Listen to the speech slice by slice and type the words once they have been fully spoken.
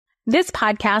This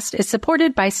podcast is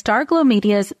supported by Starglow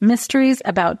Media's Mysteries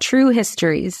About True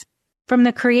Histories. From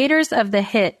the creators of the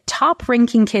hit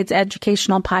top-ranking kids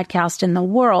educational podcast in the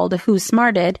world, Who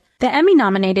Smarted, the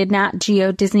Emmy-nominated Nat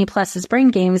Geo Disney Plus's Brain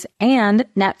Games, and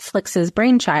Netflix's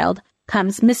Brainchild,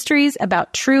 comes Mysteries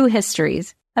About True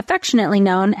Histories, affectionately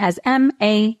known as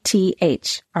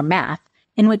MATH, or math,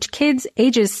 in which kids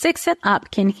ages 6 and up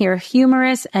can hear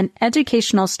humorous and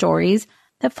educational stories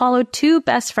that follow two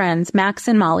best friends, Max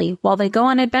and Molly, while they go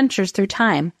on adventures through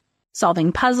time,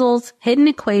 solving puzzles, hidden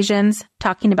equations,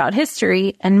 talking about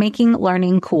history, and making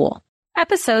learning cool.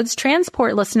 Episodes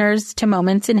transport listeners to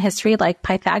moments in history like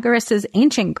Pythagoras'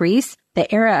 ancient Greece,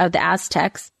 the era of the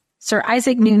Aztecs, Sir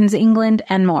Isaac Newton's England,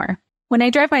 and more. When I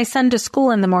drive my son to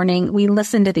school in the morning, we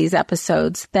listen to these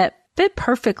episodes that fit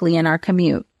perfectly in our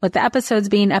commute, with the episodes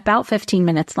being about 15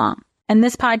 minutes long. And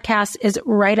this podcast is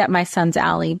right up my son's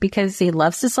alley because he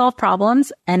loves to solve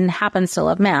problems and happens to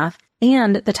love math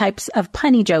and the types of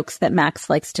punny jokes that Max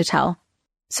likes to tell.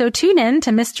 So tune in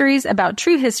to Mysteries About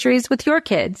True Histories with your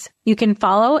kids. You can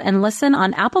follow and listen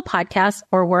on Apple Podcasts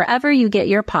or wherever you get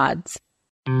your pods.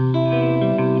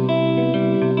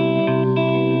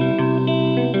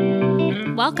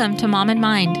 Welcome to Mom and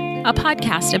Mind, a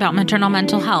podcast about maternal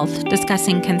mental health,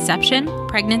 discussing conception,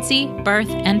 pregnancy, birth,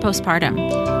 and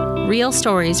postpartum. Real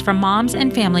stories from moms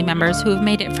and family members who have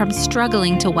made it from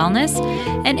struggling to wellness,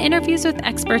 and interviews with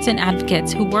experts and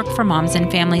advocates who work for moms and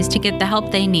families to get the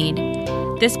help they need.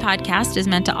 This podcast is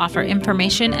meant to offer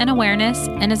information and awareness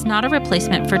and is not a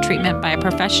replacement for treatment by a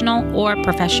professional or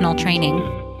professional training.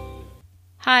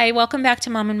 Hi, welcome back to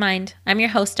Mom and Mind. I'm your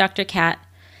host, Dr. Kat.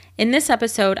 In this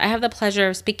episode, I have the pleasure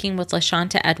of speaking with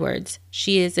LaShonta Edwards.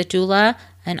 She is a doula,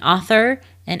 an author,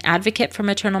 an advocate for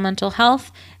maternal mental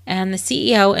health, and the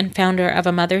CEO and founder of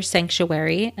A Mother's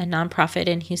Sanctuary, a nonprofit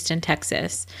in Houston,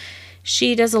 Texas.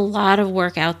 She does a lot of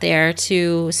work out there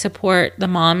to support the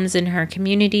moms in her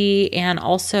community and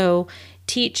also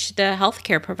teach the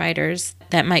healthcare providers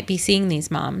that might be seeing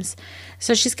these moms.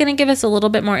 So she's going to give us a little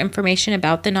bit more information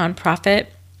about the nonprofit.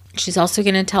 She's also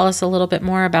going to tell us a little bit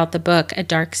more about the book, A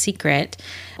Dark Secret,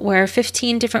 where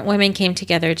 15 different women came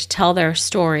together to tell their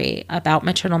story about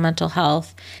maternal mental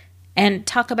health and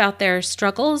talk about their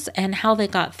struggles and how they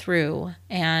got through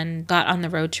and got on the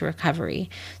road to recovery.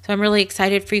 So I'm really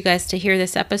excited for you guys to hear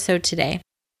this episode today.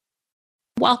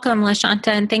 Welcome, LaShonta,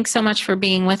 and thanks so much for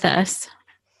being with us.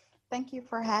 Thank you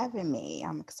for having me.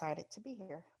 I'm excited to be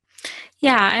here.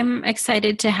 Yeah, I'm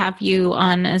excited to have you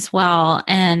on as well.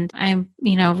 And I'm,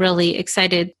 really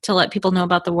excited to let people know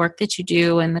about the work that you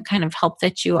do and the kind of help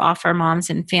that you offer moms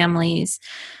and families.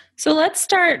 So let's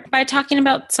start by talking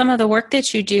about some of the work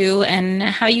that you do and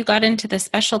how you got into the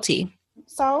specialty.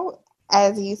 So,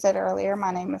 as you said earlier,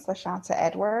 my name is LaShonta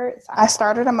Edwards. I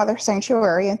started A Mother's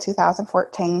Sanctuary in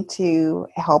 2014 to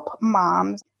help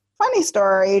moms. Funny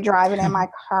story, driving in my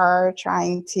car,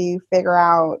 trying to figure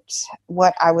out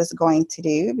what I was going to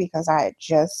do because I had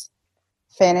just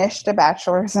finished a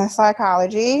bachelor's in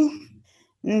psychology.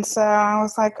 And so I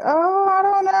was like, I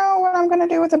don't know what I'm going to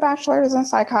do with a bachelor's in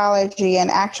psychology. And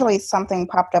actually something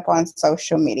popped up on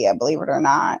social media, believe it or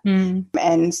not.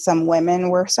 And some women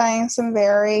were saying some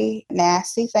very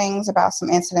nasty things about some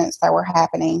incidents that were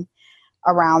happening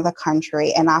around the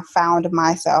country. And I found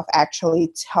myself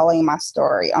actually telling my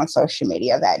story on social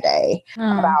media that day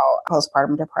about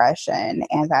postpartum depression.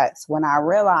 And that's when I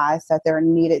realized that there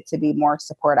needed to be more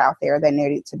support out there. There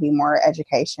needed to be more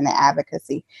education and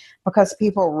advocacy because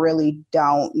people really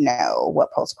don't know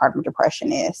what postpartum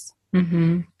depression is.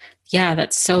 Mm-hmm. Yeah,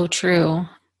 that's so true.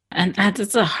 And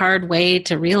that's a hard way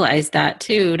to realize that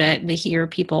too, to hear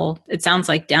people, it sounds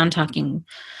like down talking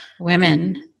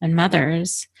women and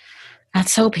mothers.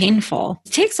 That's so painful.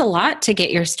 It takes a lot to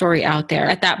get your story out there.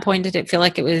 At that point, did it feel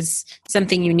like it was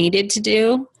something you needed to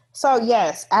do? So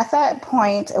yes, at that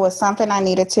point, it was something I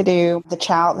needed to do. The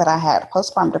child that I had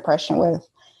postpartum depression with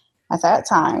at that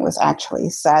time was actually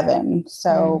 7.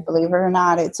 So believe it or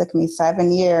not, it took me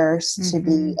 7 years to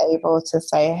be able to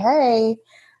say, hey,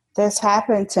 this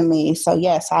happened to me. So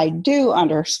yes, I do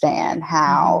understand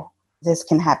how this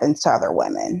can happen to other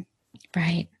women.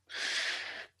 Right.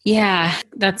 Yeah,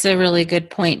 that's a really good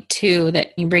point too that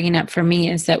you're bringing up for me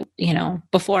is that,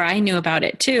 before I knew about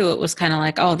it too, it was kind of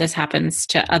like, oh, this happens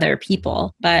to other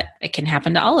people, but it can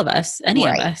happen to all of us, any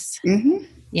of us. Mm-hmm.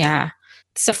 Yeah.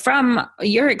 So from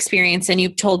your experience, and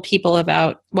you've told people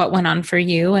about what went on for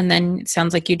you, and then it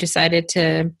sounds like you decided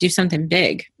to do something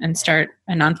big and start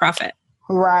a nonprofit.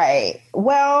 Right.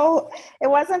 Well, it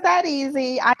wasn't that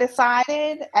easy. I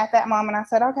decided at that moment, I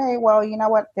said, okay, well, you know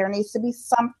what? There needs to be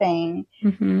something.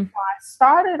 Mm-hmm. I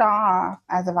started off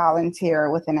as a volunteer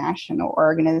with a national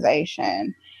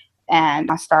organization,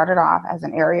 and I started off as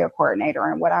an area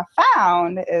coordinator. And what I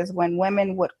found is when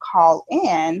women would call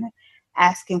in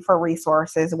asking for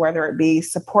resources, whether it be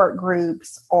support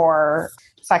groups or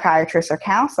psychiatrists or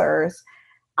counselors,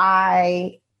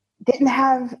 I didn't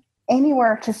have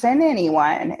anywhere to send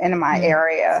anyone in my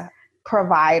area.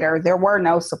 Provider, there were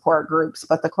no support groups,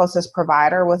 but the closest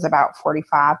provider was about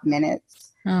 45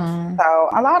 minutes. Oh. So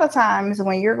a lot of times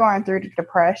when you're going through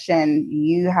depression,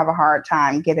 you have a hard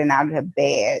time getting out of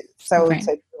bed. So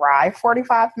to drive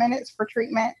 45 minutes for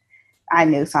treatment, I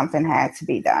knew something had to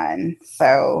be done.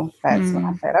 So that's when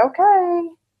I said, okay.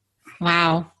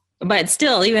 Wow. But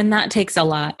still, even that takes a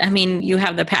lot. I mean, you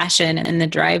have the passion and the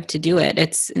drive to do it.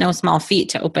 It's no small feat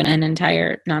to open an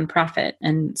entire nonprofit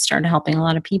and start helping a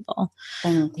lot of people.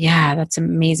 Yeah, that's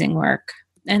amazing work.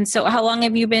 And so how long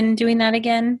have you been doing that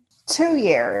again? 2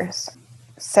 years.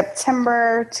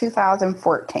 September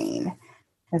 2014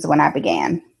 is when I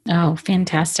began. Oh,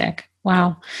 fantastic.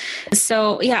 Wow.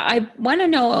 So yeah, I want to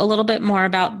know a little bit more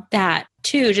about that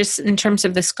too, just in terms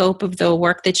of the scope of the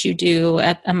work that you do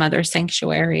at a mother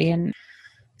sanctuary and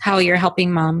how you're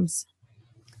helping moms.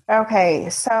 Okay,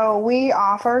 so we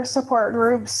offer support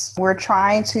groups. We're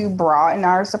trying to broaden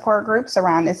our support groups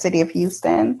around the city of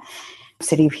Houston. The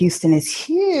city of Houston is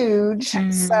huge.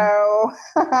 So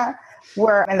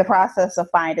we're in the process of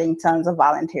finding tons of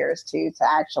volunteers to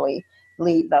actually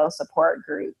lead those support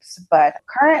groups. But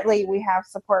currently we have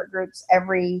support groups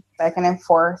every second and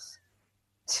fourth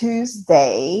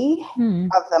Tuesday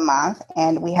of the month,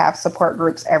 and we have support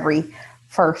groups every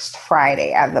first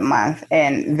Friday of the month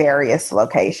in various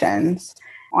locations.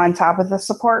 On top of the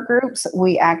support groups,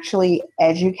 we actually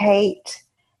educate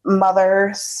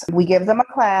mothers. We give them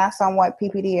a class on what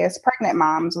PPD is. Pregnant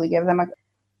moms, we give them a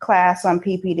class on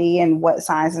PPD and what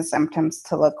signs and symptoms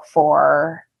to look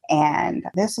for. And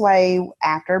this way,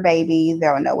 after baby,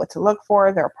 they'll know what to look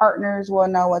for. Their partners will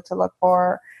know what to look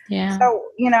for. Yeah. So,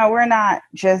 we're not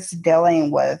just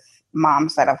dealing with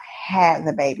moms that have had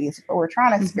the babies, but we're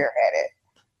trying to spearhead it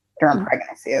during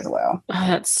pregnancy as well. Oh,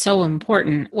 that's so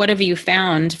important. What have you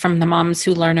found from the moms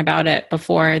who learn about it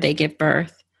before they give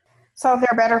birth? So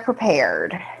they're better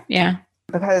prepared. Yeah.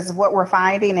 Because what we're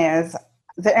finding is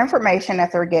the information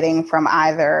that they're getting from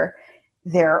either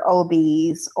their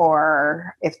OBs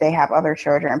or if they have other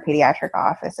children in pediatric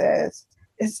offices,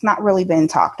 it's not really been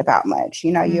talked about much.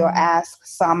 You'll ask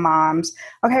some moms,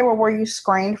 okay, well, were you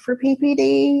screened for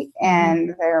PPD?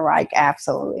 And they're like,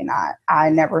 absolutely not. I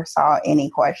never saw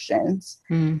any questions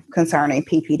concerning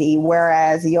PPD.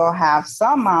 Whereas you'll have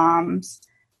some moms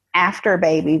after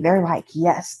baby, they're like,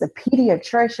 yes, the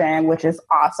pediatrician, which is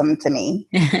awesome to me.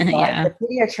 Yeah. The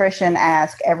pediatrician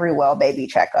asks every well baby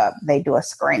checkup. They do a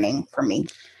screening for me.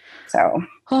 So,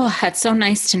 that's so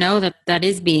nice to know that that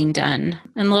is being done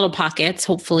in little pockets,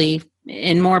 hopefully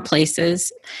in more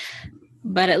places.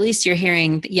 But at least you're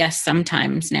hearing yes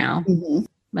sometimes now.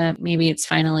 But maybe it's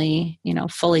finally,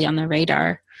 fully on the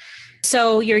radar.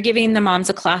 So you're giving the moms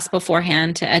a class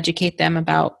beforehand to educate them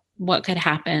about what could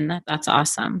happen. That's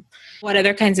awesome. What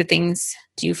other kinds of things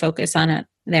do you focus on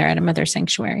there at a mother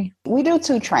sanctuary? We do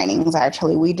 2 trainings,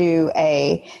 actually. We do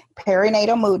a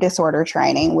perinatal mood disorder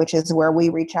training, which is where we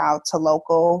reach out to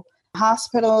local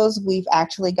hospitals. We've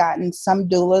actually gotten some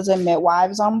doulas and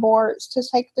midwives on board to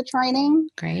take the training.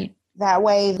 Great. That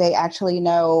way they actually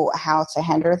know how to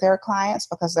handle their clients,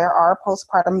 because there are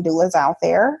postpartum doulas out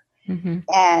there.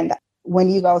 And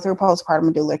when you go through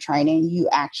postpartum doula training, you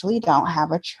actually don't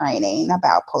have a training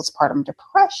about postpartum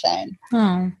depression.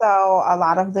 So a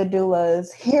lot of the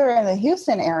doulas here in the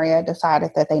Houston area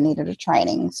decided that they needed a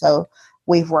training. So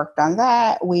we've worked on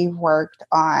that. We've worked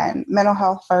on mental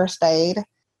health first aid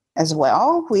as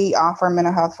well. We offer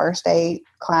mental health first aid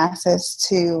classes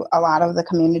to a lot of the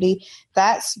community.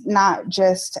 That's not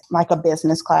just like a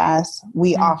business class.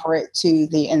 We offer it to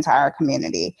the entire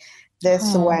community.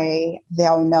 This way,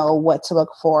 they'll know what to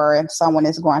look for if someone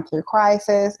is going through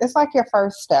crisis. It's like your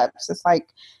first steps. It's like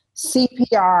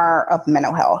CPR of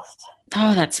mental health.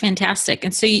 Oh, that's fantastic.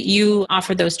 And so you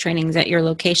offer those trainings at your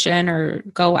location or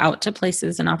go out to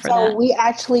places and offer that? So we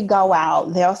actually go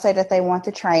out. They'll say that they want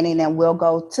the training and we'll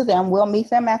go to them. We'll meet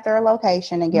them at their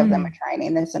location and give them a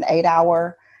training. It's an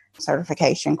 8-hour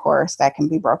certification course that can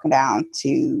be broken down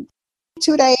to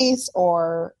 2 days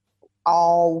or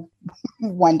all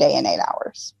 1 day and 8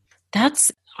 hours.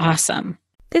 That's awesome.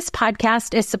 This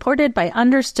podcast is supported by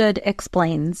Understood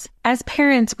Explains. As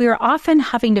parents, we are often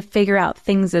having to figure out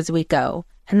things as we go.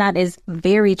 And that is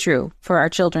very true for our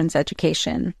children's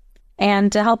education.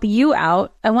 And to help you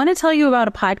out, I want to tell you about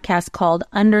a podcast called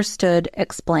Understood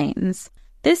Explains.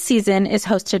 This season is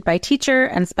hosted by teacher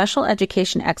and special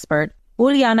education expert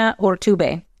Juliana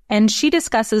Urtube, and she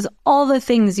discusses all the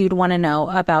things you'd want to know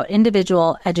about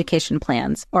individual education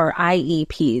plans, or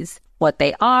IEPs, what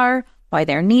they are, why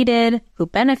they're needed, who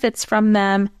benefits from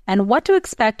them, and what to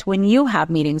expect when you have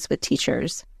meetings with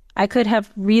teachers. I could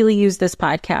have really used this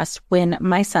podcast when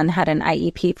my son had an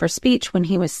IEP for speech when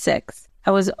he was 6.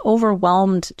 I was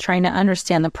overwhelmed trying to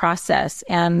understand the process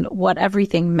and what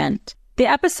everything meant. The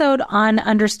episode on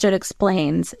Understood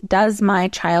Explains, Does My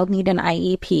Child Need an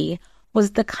IEP?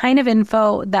 Was the kind of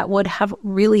info that would have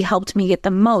really helped me get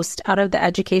the most out of the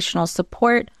educational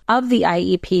support of the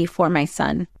IEP for my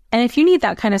son. And if you need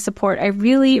that kind of support, I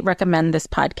really recommend this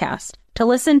podcast. To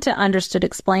listen to Understood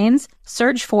Explains,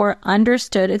 search for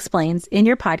Understood Explains in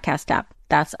your podcast app.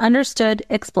 That's Understood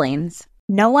Explains.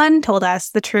 No one told us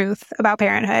the truth about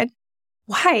parenthood.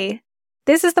 Why?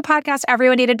 This is the podcast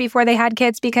everyone needed before they had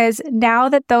kids, because now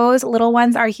that those little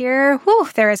ones are here,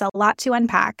 there is a lot to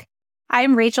unpack.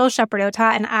 I'm Rachel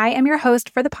Shepardota, and I am your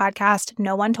host for the podcast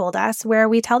No One Told Us, where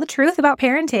we tell the truth about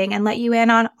parenting and let you in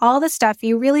on all the stuff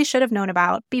you really should have known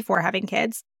about before having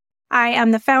kids. I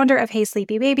am the founder of Hey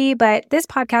Sleepy Baby, but this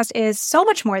podcast is so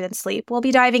much more than sleep. We'll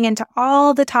be diving into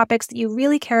all the topics that you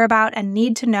really care about and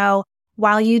need to know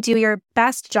while you do your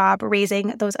best job raising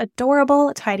those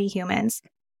adorable, tiny humans.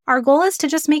 Our goal is to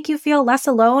just make you feel less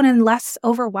alone and less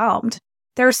overwhelmed.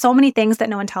 There are so many things that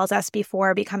no one tells us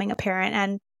before becoming a parent,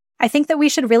 and I think that we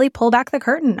should really pull back the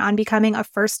curtain on becoming a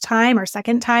first-time or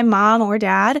second-time mom or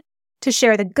dad to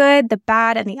share the good, the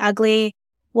bad, and the ugly.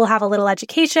 We'll have a little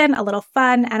education, a little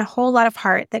fun, and a whole lot of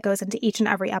heart that goes into each and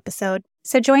every episode.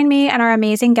 So join me and our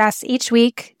amazing guests each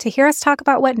week to hear us talk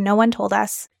about what no one told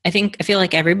us. I feel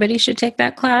like everybody should take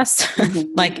that class.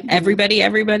 Like everybody.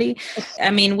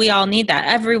 I mean, we all need that.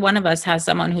 Every one of us has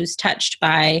someone who's touched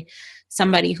by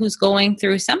somebody who's going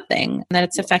through something that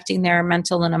it's affecting their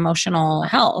mental and emotional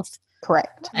health.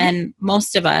 Correct. And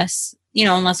most of us,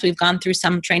 unless we've gone through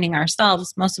some training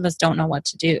ourselves, most of us don't know what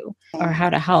to do or how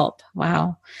to help.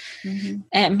 Wow. Mm-hmm.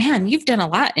 And man, you've done a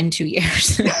lot in 2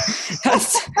 years.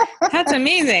 That's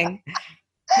amazing.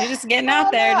 You're just getting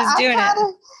out there, just doing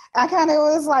it. I kind of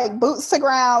was like boots to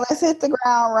ground. Let's hit the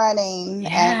ground running.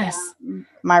 Yes. And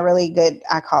my really good,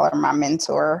 I call her my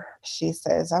mentor. She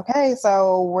says, okay,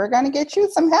 so we're going to get you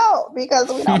some help because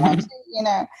we don't want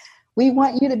you, we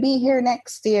want you to be here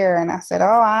next year. And I said,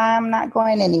 oh, I'm not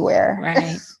going anywhere.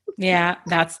 Right. Yeah.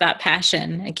 That's that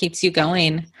passion. It keeps you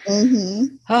going.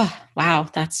 Mm-hmm. Oh, wow.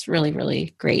 That's really,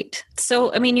 really great.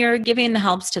 So, I mean, you're giving the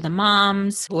helps to the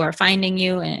moms who are finding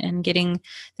you and getting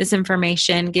this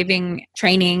information, giving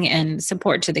training and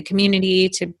support to the community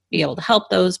to be able to help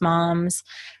those moms.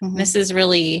 Mm-hmm. This is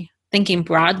really thinking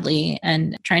broadly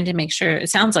and trying to make sure, it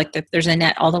sounds like that there's a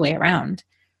net all the way around.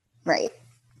 Right.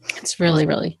 It's really,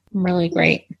 really, really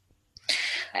great.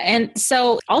 And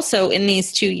so also in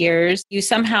these 2 years, you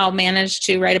somehow managed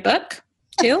to write a book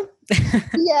too?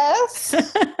 Yes.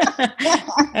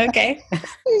 Okay.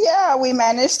 Yeah, we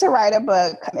managed to write a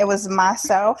book. It was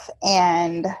myself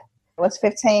and it was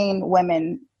 15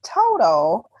 women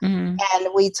total. Mm-hmm. And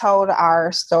we told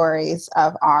our stories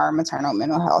of our maternal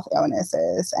mental health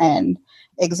illnesses and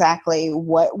exactly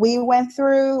what we went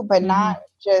through, but not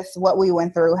just what we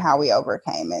went through, how we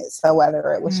overcame it. So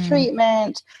whether it was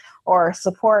treatment or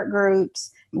support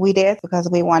groups, we did because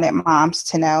we wanted moms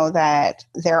to know that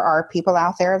there are people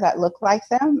out there that look like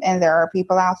them, and there are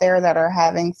people out there that are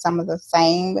having some of the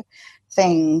same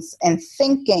things and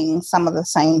thinking some of the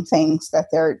same things that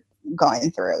they're going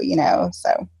through,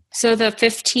 So the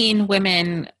 15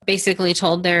 women basically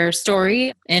told their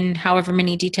story in however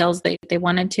many details they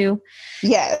wanted to?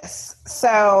 Yes.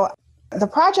 So the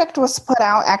project was put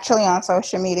out actually on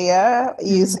social media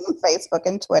using Facebook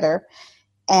and Twitter.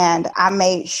 And I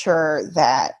made sure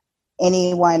that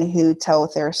anyone who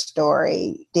told their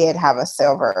story did have a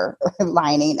silver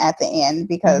lining at the end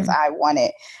because I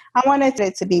wanted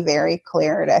it to be very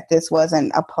clear that this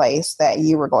wasn't a place that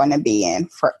you were going to be in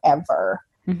forever.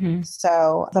 Mm-hmm.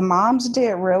 So the moms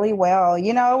did really well.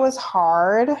 It was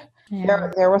hard.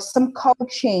 Yeah. There was some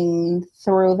coaching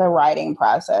through the writing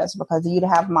process because you'd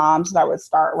have moms that would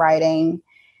start writing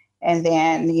and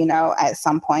then, at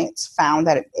some points found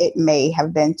that it may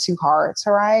have been too hard to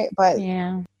write. But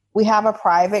we have a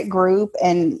private group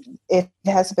and it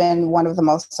has been one of the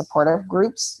most supportive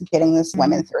groups getting this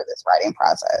women through this writing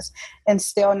process. And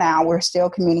still now we're still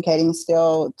communicating,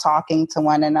 still talking to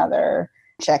one another.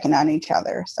 checking on each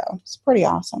other. So it's pretty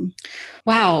awesome.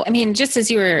 Wow. I mean, just as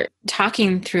you were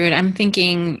talking through it, I'm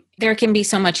thinking there can be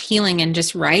so much healing in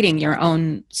just writing your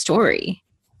own story.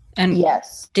 And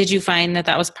yes. Did you find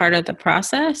that was part of the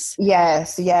process?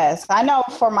 Yes. I know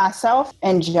for myself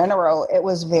in general, it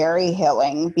was very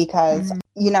healing because,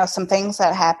 some things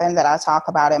that happened that I talk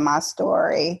about in my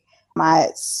story, I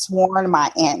sworn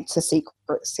my aunt to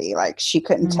secrecy. Like she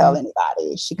couldn't tell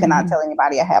anybody. She could not tell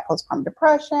anybody I had postpartum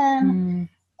depression.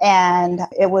 And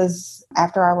it was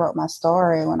after I wrote my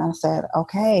story when I said,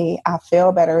 okay, I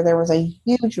feel better. There was a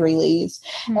huge release.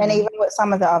 And even with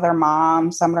some of the other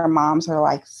moms, some of their moms are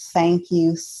like, thank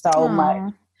you so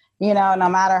much. No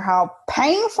matter how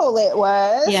painful it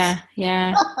was. Yeah.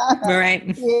 Right.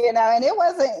 And it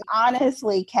wasn't,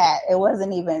 honestly, Kat, it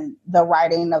wasn't even the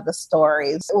writing of the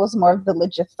stories. It was more of the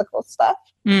logistical stuff,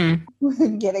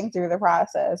 getting through the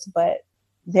process. But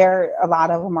a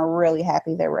lot of them are really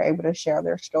happy they were able to share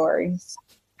their stories.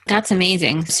 That's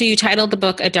amazing. So you titled the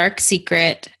book A Dark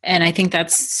Secret, and I think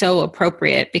that's so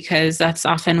appropriate because that's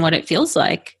often what it feels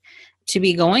like to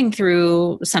be going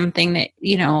through something that,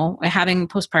 having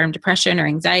postpartum depression or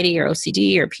anxiety or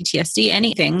OCD or PTSD,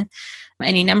 anything,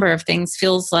 any number of things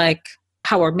feels like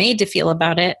how we're made to feel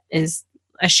about it is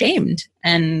ashamed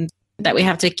and that we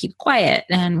have to keep quiet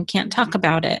and we can't talk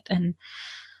about it. And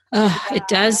it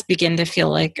does begin to feel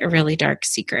like a really dark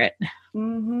secret.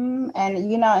 And,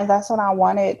 and that's what I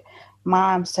wanted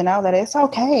moms to know, that it's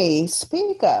okay.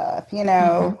 Speak up,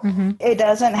 It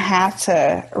doesn't have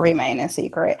to remain a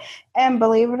secret. And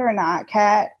believe it or not,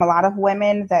 Kat, a lot of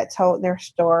women that told their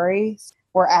stories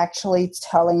were actually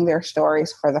telling their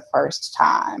stories for the first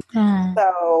time.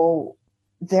 So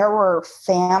there were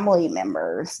family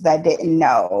members that didn't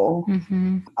know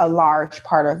a large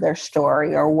part of their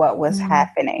story or what was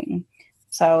happening.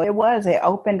 So it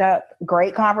opened up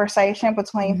great conversation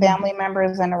between family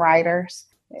members and the writers.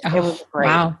 It was great.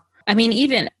 Wow. I mean,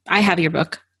 even I have your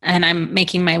book and I'm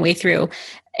making my way through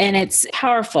and it's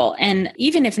powerful. And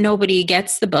even if nobody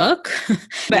gets the book,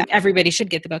 but everybody should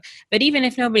get the book, but even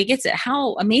if nobody gets it,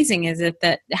 how amazing is it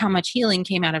that how much healing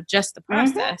came out of just the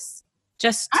process?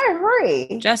 I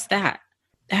agree. Just that.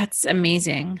 That's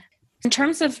amazing. In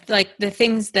terms of like the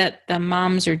things that the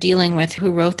moms are dealing with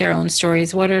who wrote their own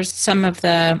stories, what are some of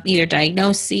the either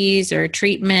diagnoses or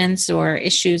treatments or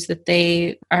issues that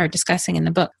they are discussing in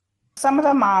the book? Some of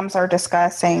the moms are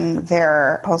discussing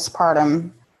their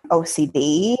postpartum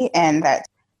OCD, and that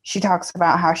she talks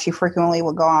about how she frequently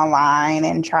would go online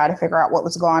and try to figure out what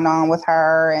was going on with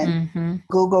her. And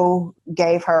Google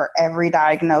gave her every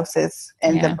diagnosis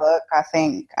in the book. I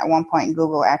think at one point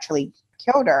Google actually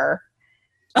killed her.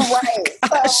 Right.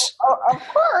 So, of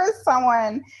course,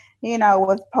 someone,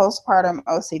 with postpartum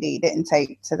OCD didn't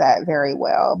take to that very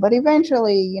well. But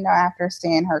eventually, after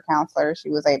seeing her counselor, she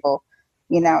was able,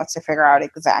 to figure out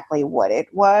exactly what it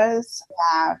was.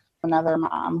 I have another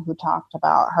mom who talked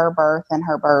about her birth and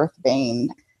her birth being,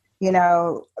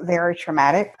 very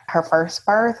traumatic, her first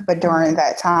birth. But during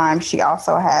that time, she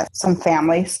also had some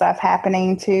family stuff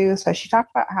happening too. So she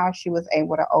talked about how she was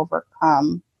able to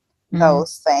overcome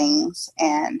those things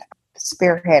and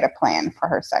spearhead a plan for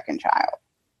her second child.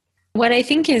 What I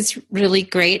think is really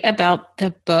great about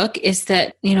the book is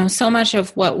that, so much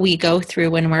of what we go through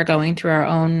when we're going through our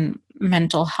own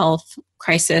mental health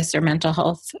crisis or mental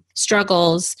health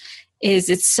struggles is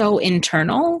it's so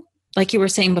internal. Like you were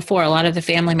saying before, a lot of the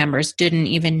family members didn't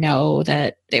even know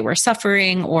that they were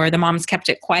suffering, or the moms kept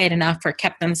it quiet enough or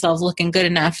kept themselves looking good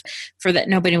enough for that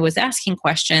nobody was asking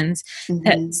questions.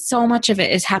 That so much of it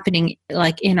is happening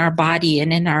like in our body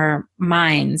and in our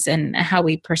minds and how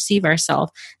we perceive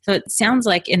ourselves. So it sounds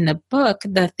like in the book,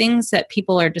 the things that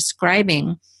people are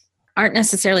describing aren't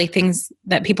necessarily things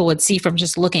that people would see from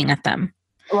just looking at them.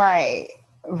 Right.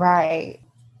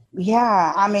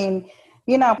 Yeah. I mean,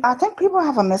 I think people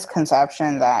have a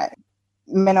misconception that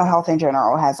mental health in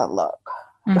general has a look.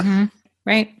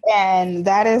 Right. And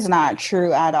that is not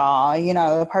true at all.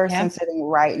 The person sitting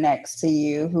right next to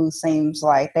you who seems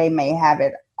like they may have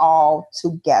it all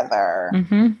together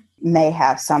may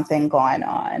have something going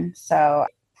on. So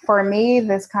for me,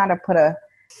 this kind of put a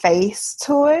face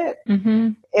to it.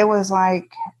 It was like,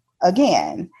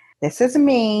 again, this is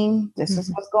me. This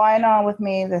is what's going on with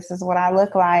me. This is what I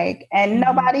look like. And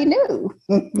nobody knew.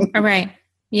 Right.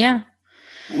 Yeah.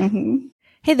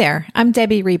 Hey there. I'm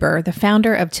Debbie Reber, the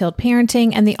founder of Tilt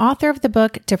Parenting and the author of the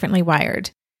book Differently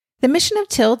Wired. The mission of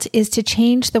Tilt is to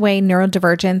change the way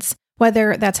neurodivergence,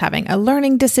 whether that's having a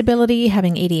learning disability,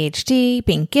 having ADHD,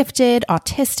 being gifted,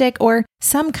 autistic, or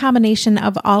some combination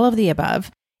of all of the above,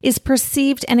 is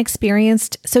perceived and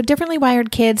experienced so differently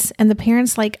wired kids and the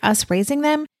parents like us raising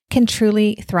them can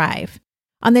truly thrive.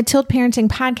 On the Tilt Parenting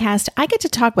podcast, I get to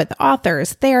talk with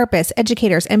authors, therapists,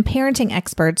 educators, and parenting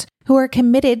experts who are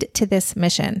committed to this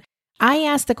mission. I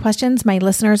ask the questions my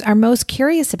listeners are most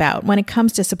curious about when it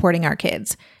comes to supporting our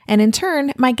kids. And in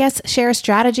turn, my guests share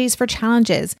strategies for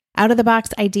challenges,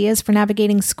 out-of-the-box ideas for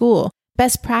navigating school,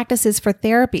 best practices for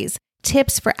therapies,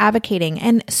 tips for advocating,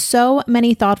 and so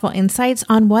many thoughtful insights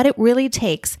on what it really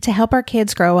takes to help our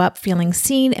kids grow up feeling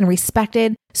seen and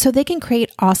respected so they can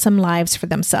create awesome lives for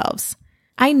themselves.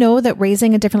 I know that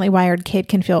raising a differently wired kid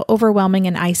can feel overwhelming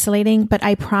and isolating, but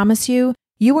I promise you,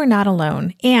 you are not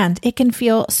alone, and it can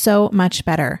feel so much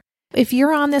better. If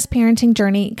you're on this parenting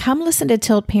journey, come listen to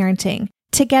Tilt Parenting.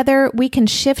 Together, we can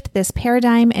shift this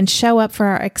paradigm and show up for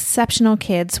our exceptional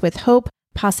kids with hope,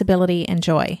 possibility, and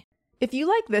joy. If you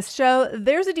like this show,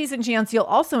 there's a decent chance you'll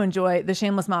also enjoy the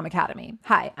Shameless Mom Academy.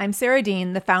 Hi, I'm Sarah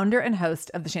Dean, the founder and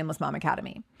host of the Shameless Mom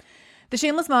Academy. The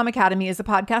Shameless Mom Academy is a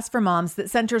podcast for moms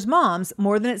that centers moms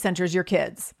more than it centers your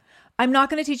kids. I'm not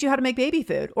going to teach you how to make baby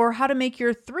food or how to make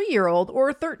your 3-year-old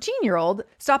or 13-year-old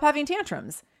stop having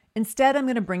tantrums. Instead, I'm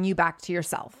going to bring you back to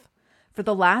yourself. For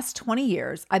the last 20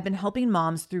 years, I've been helping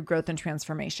moms through growth and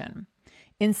transformation.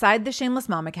 Inside the Shameless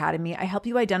Mom Academy, I help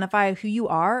you identify who you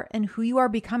are and who you are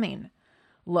becoming.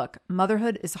 Look,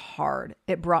 motherhood is hard.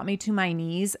 It brought me to my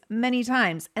knees many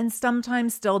times and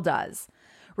sometimes still does.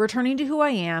 Returning to who I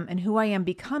am and who I am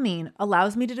becoming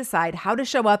allows me to decide how to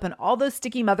show up in all those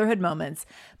sticky motherhood moments,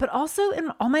 but also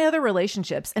in all my other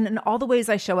relationships and in all the ways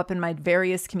I show up in my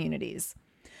various communities.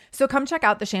 So come check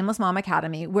out the Shameless Mom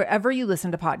Academy wherever you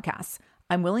listen to podcasts.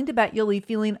 I'm willing to bet you'll leave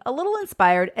feeling a little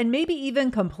inspired and maybe even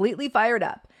completely fired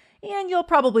up. And you'll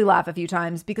probably laugh a few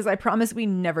times because I promise we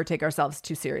never take ourselves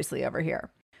too seriously over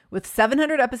here. With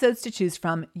 700 episodes to choose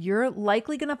from, you're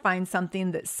likely going to find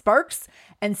something that sparks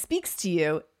and speaks to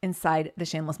you inside the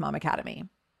Shameless Mom Academy.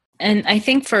 And I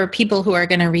think for people who are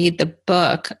going to read the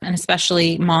book, and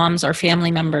especially moms or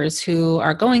family members who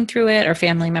are going through it or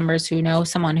family members who know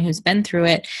someone who's been through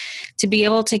it, to be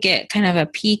able to get kind of a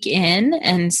peek in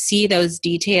and see those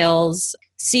details,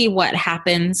 see what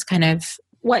happens, kind of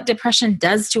what depression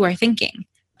does to our thinking,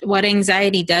 what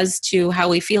anxiety does to how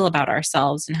we feel about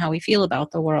ourselves and how we feel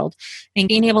about the world. And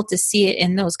being able to see it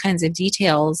in those kinds of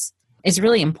details is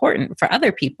really important for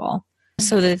other people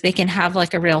so that they can have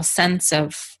like a real sense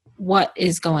of what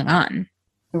is going on.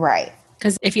 Right.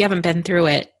 Because if you haven't been through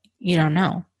it, you don't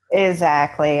know.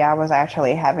 Exactly. I was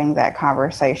actually having that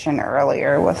conversation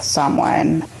earlier with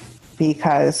someone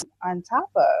because on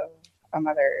top of a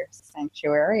mother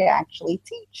sanctuary, I actually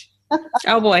teach.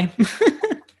 Oh boy.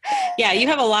 Yeah, you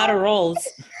have a lot of roles.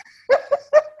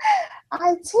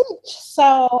 I teach.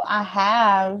 So I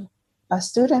have a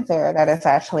student there that is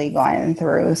actually going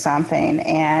through something,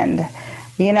 and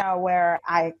where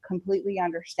I completely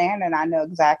understand and I know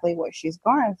exactly what she's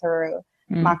going through.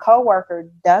 My coworker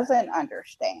doesn't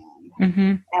understand.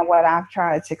 Mm-hmm. And what I've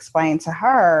tried to explain to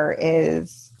her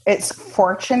is it's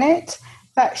fortunate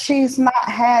that she's not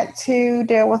had to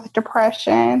deal with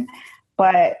depression,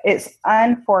 but it's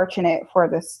unfortunate for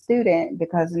the student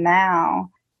because now,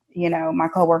 my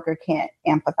coworker can't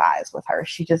empathize with her.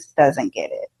 She just doesn't get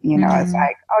it. It's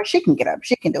like, oh, she can get up,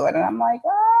 she can do it. And I'm like,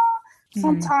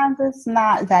 sometimes it's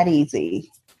not that easy.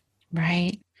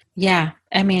 Right. Yeah.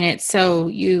 I mean, it's so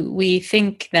we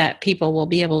think that people will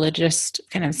be able to just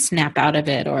kind of snap out of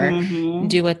it or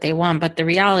do what they want. But the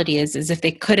reality is if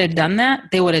they could have done that,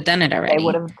 they would have done it already. They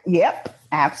would have. Yep.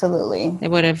 Absolutely. They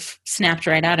would have snapped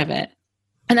right out of it.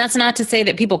 And that's not to say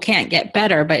that people can't get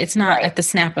better, but it's not at the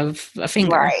snap of a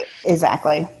finger. Right.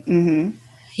 Exactly. Mm-hmm.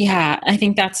 Yeah. I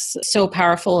think that's so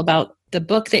powerful about the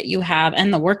book that you have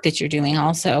and the work that you're doing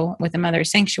also with the Mother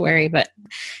Sanctuary, but,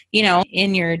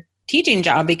 in your teaching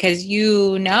job, because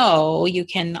you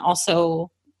can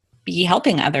also be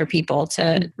helping other people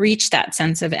to reach that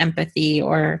sense of empathy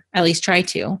or at least try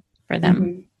to for them.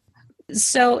 Mm-hmm.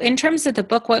 So in terms of the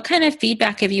book, what kind of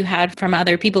feedback have you had from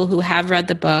other people who have read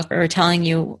the book or telling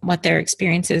you what their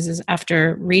experience is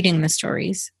after reading the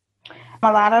stories?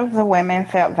 A lot of the women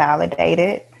felt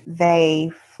validated. They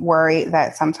worried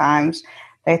that sometimes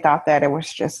they thought that it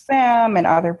was just them and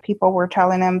other people were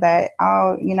telling them that,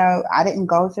 oh, I didn't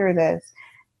go through this.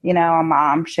 A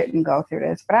mom shouldn't go through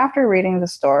this. But after reading the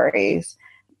stories,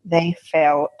 they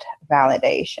felt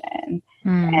validation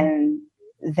and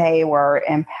they were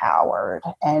empowered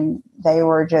and they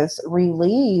were just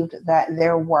relieved that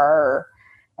there were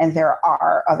and there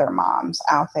are other moms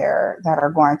out there that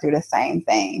are going through the same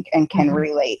thing and can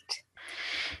relate.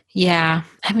 Yeah.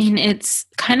 I mean, it's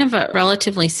kind of a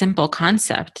relatively simple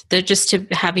concept that just to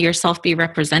have yourself be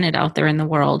represented out there in the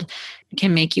world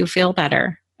can make you feel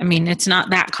better. I mean, it's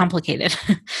not that complicated,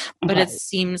 but Right. it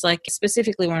seems like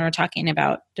specifically when we're talking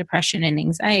about depression and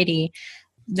anxiety,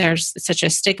 there's such a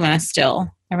stigma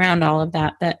still around all of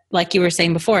that, that like you were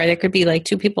saying before, there could be like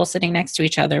two people sitting next to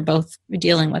each other, both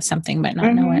dealing with something, but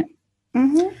not know it.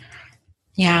 Mm-hmm.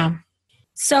 Yeah.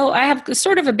 So I have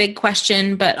sort of a big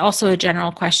question, but also a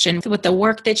general question. With the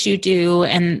work that you do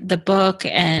and the book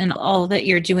and all that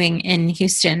you're doing in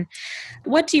Houston,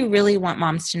 what do you really want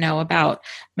moms to know about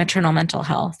maternal mental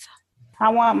health? I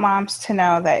want moms to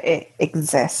know that it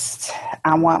exists.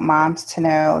 I want moms to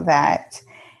know that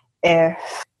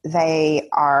if they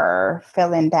are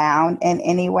feeling down in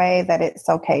any way, that it's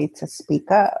okay to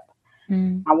speak up.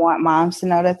 I want moms to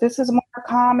know that this is more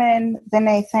common than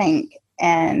they think.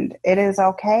 And it is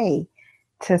okay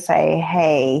to say,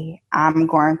 hey, I'm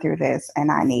going through this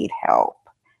and I need help.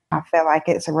 I feel like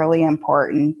it's really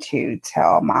important to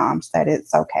tell moms that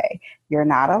it's okay. You're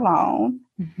not alone.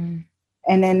 Mm-hmm.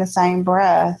 And in the same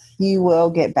breath, you will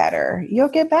get better. You'll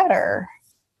get better.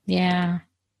 Yeah,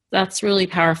 that's really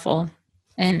powerful.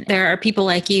 And there are people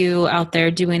like you out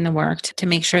there doing the work to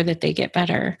make sure that they get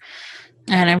better.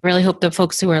 And I really hope the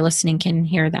folks who are listening can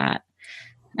hear that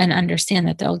and understand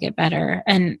that they'll get better.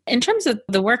 And in terms of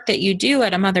the work that you do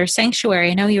at a mother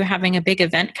sanctuary, I know you're having a big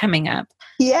event coming up.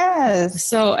 Yes.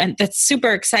 So, and that's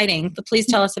super exciting. But please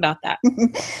tell us about that.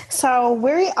 So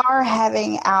we are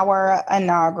having our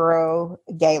inaugural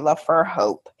Gala for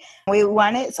Hope. We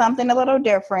wanted something a little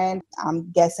different.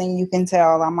 I'm guessing you can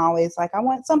tell I'm always like, I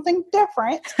want something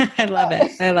different. I love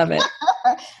it. I love it.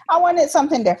 I wanted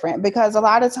something different because a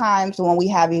lot of times when we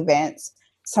have events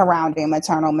surrounding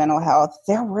maternal mental health,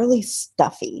 they're really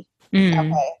stuffy.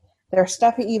 Okay. They're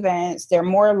stuffy events. They're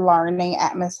more learning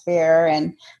atmosphere.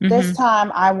 And this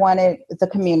time I wanted the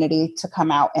community to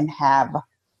come out and have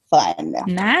fun.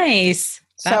 Nice.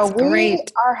 That's so we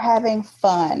great. are having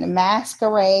fun.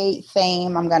 Masquerade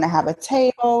theme. I'm going to have a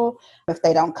table. If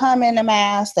they don't come in a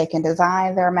mask, they can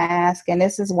design their mask. And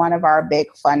this is one of our big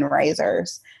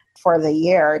fundraisers for the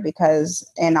year, because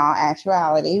in all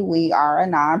actuality, we are a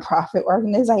nonprofit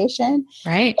organization.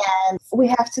 Right. And we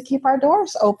have to keep our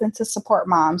doors open to support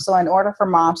moms. So in order for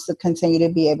moms to continue to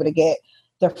be able to get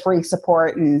the free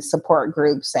support and support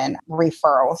groups and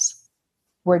referrals,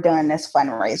 we're doing this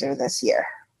fundraiser this year.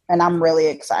 And I'm really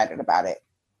excited about it.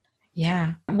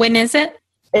 Yeah. When is it?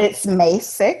 It's May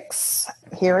 6th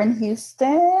here in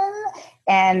Houston.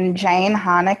 And Jane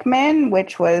Honickman,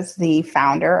 which was the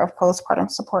founder of Postpartum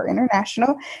Support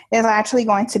International, is actually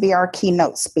going to be our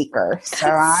keynote speaker. So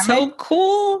I'm so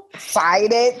cool.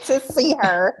 Excited to see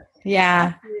her.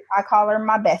 Yeah. I call her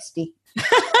my bestie.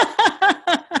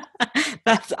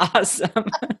 That's awesome.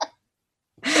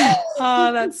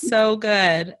 Oh, that's so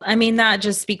good. I mean, that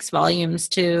just speaks volumes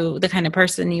to the kind of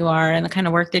person you are and the kind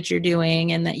of work that you're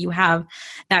doing, and that you have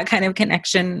that kind of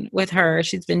connection with her.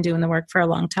 She's been doing the work for a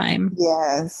long time.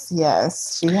 Yes,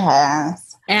 she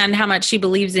has. And how much she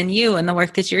believes in you and the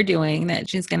work that you're doing, that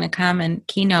she's going to come and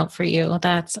keynote for you.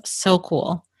 That's so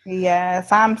cool.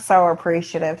 Yes, I'm so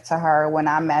appreciative to her. When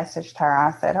I messaged her,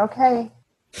 I said, okay,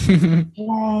 Jane,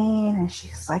 and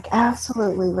she's like,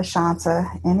 absolutely, LaShanta,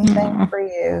 anything for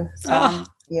you. So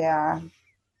yeah,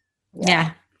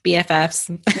 BFFs.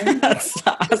 That's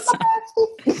awesome.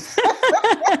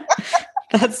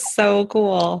 That's so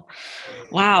cool.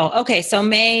 Wow. Okay. So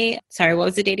what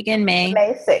was the date again? May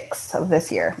 6th of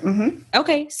this year.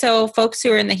 Okay. So folks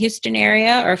who are in the Houston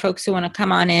area or folks who want to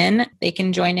come on in, they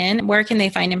can join in. Where can they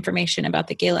find information about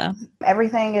the gala?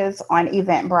 Everything is on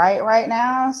Eventbrite right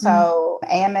now. So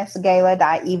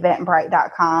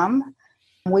amsgala.eventbrite.com.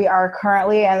 We are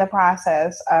currently in the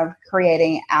process of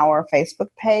creating our Facebook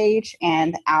page,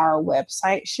 and our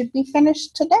website should be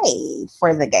finished today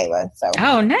for the gala. So,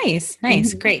 nice.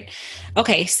 Great.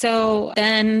 Okay. So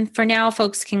then for now,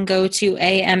 folks can go to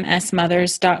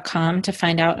amsmothers.com to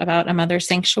find out about a mother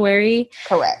sanctuary.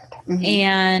 Correct.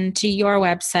 And to your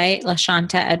website,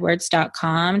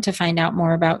 LaShantaEdwards.com, to find out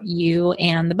more about you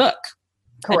and the book,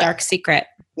 Correct. The Dark Secret.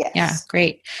 Yes. Yeah,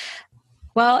 great.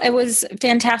 Well, it was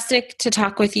fantastic to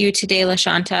talk with you today,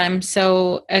 LaShanta. I'm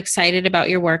so excited about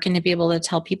your work and to be able to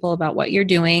tell people about what you're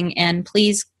doing. And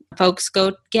please, folks,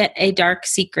 go get A Dark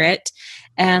Secret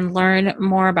and learn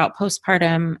more about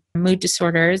postpartum mood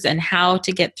disorders and how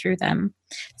to get through them.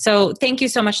 So thank you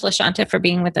so much, LaShanta, for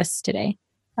being with us today.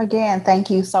 Again, thank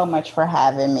you so much for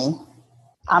having me.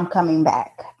 I'm coming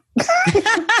back.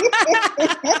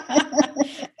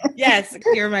 Yes,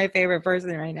 you're my favorite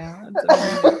person right now.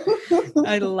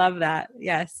 I love that.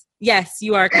 Yes,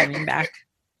 you are coming back.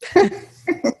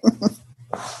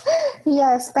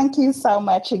 Yes, thank you so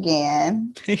much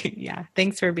again. Yeah,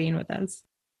 thanks for being with us.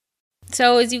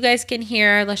 So as you guys can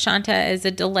hear, LaShanta is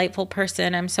a delightful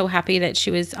person. I'm so happy that she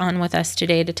was on with us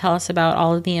today to tell us about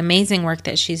all of the amazing work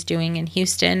that she's doing in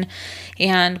Houston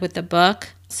and with the book.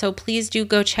 So please do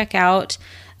go check out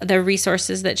the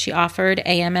resources that she offered,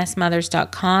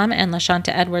 amsmothers.com and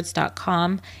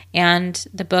lashantaedwards.com, and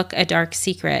the book, A Dark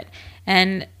Secret.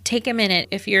 And take a minute,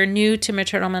 if you're new to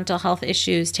maternal mental health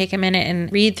issues, take a minute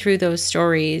and read through those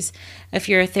stories. If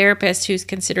you're a therapist who's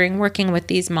considering working with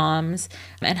these moms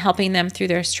and helping them through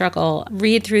their struggle,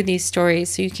 read through these stories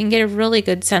so you can get a really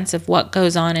good sense of what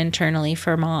goes on internally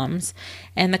for moms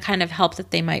and the kind of help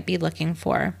that they might be looking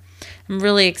for. I'm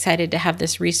really excited to have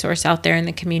this resource out there in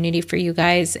the community for you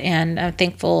guys, and I'm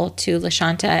thankful to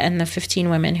LaShanta and the 15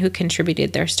 women who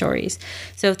contributed their stories.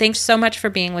 So thanks so much for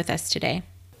being with us today.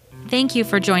 Thank you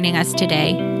for joining us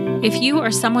today. If you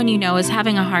or someone you know is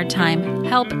having a hard time,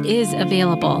 help is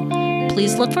available.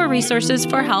 Please look for resources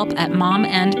for help at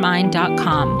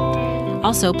momandmind.com.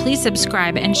 Also, please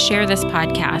subscribe and share this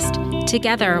podcast.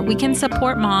 Together, we can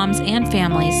support moms and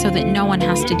families so that no one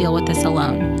has to deal with this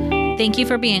alone. Thank you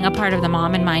for being a part of the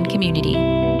Mom and Mind community.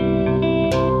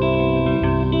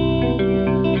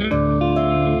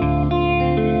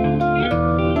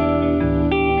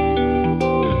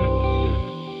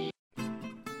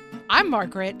 I'm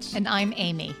Margaret. And I'm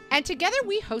Amy. And together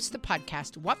we host the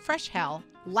podcast, What Fresh Hell?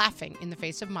 Laughing in the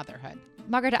Face of Motherhood.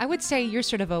 Margaret, I would say you're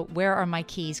sort of a where are my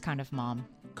keys kind of mom.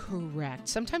 Correct.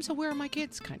 Sometimes a where are my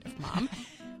kids kind of mom.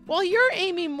 Well, you're,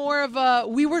 Amy, more of a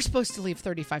we were supposed to leave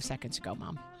 35 seconds ago,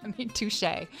 mom. I mean, touche.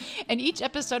 In each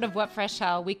episode of What Fresh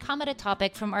Hell, we come at a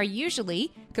topic from our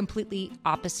usually completely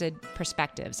opposite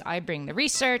perspectives. I bring the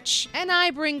research. And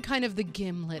I bring kind of the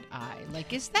gimlet eye.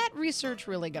 Like, is that research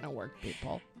really going to work,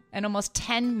 people? And almost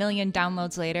 10 million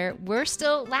downloads later, we're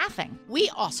still laughing. We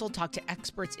also talk to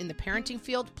experts in the parenting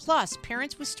field, plus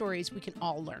parents with stories we can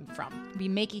all learn from. We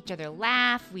make each other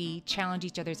laugh, we challenge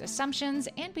each other's assumptions,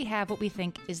 and we have what we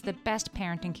think is the best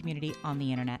parenting community on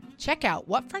the internet. Check out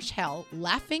What Fresh Hell?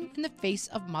 Laughing in the Face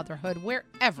of Motherhood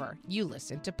wherever you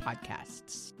listen to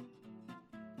podcasts.